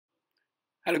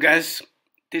Hello guys,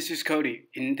 this is Cody.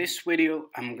 In this video,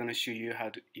 I'm gonna show you how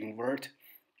to invert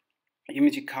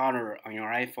image color on your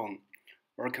iPhone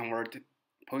or convert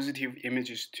positive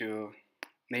images to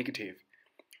negative.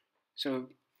 So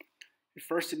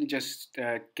first you just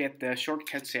get the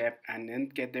Shortcuts app and then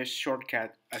get the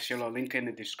shortcut. I shall link in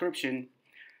the description.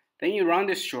 Then you run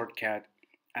this shortcut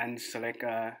and select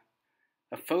a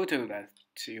photo that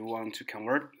you want to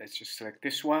convert. Let's just select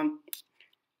this one.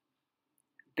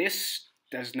 This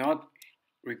does not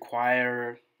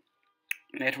require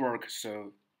network,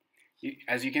 so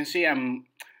as you can see, I'm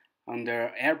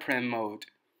under airplane mode,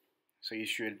 so you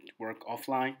should work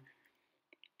offline.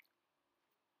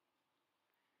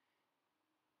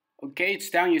 Okay, it's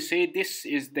done. You see, this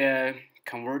is the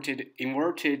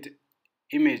inverted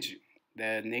image,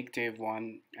 the negative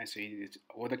one. I see it's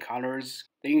all the colors.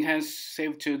 Then you can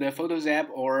save to the Photos app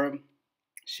or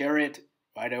share it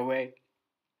right away.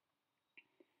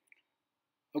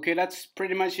 Okay, that's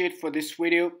pretty much it for this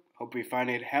video. Hope you find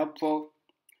it helpful.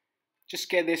 Just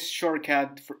get this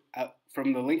shortcut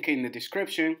from the link in the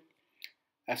description.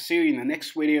 I'll see you in the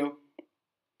next video.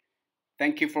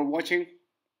 Thank you for watching.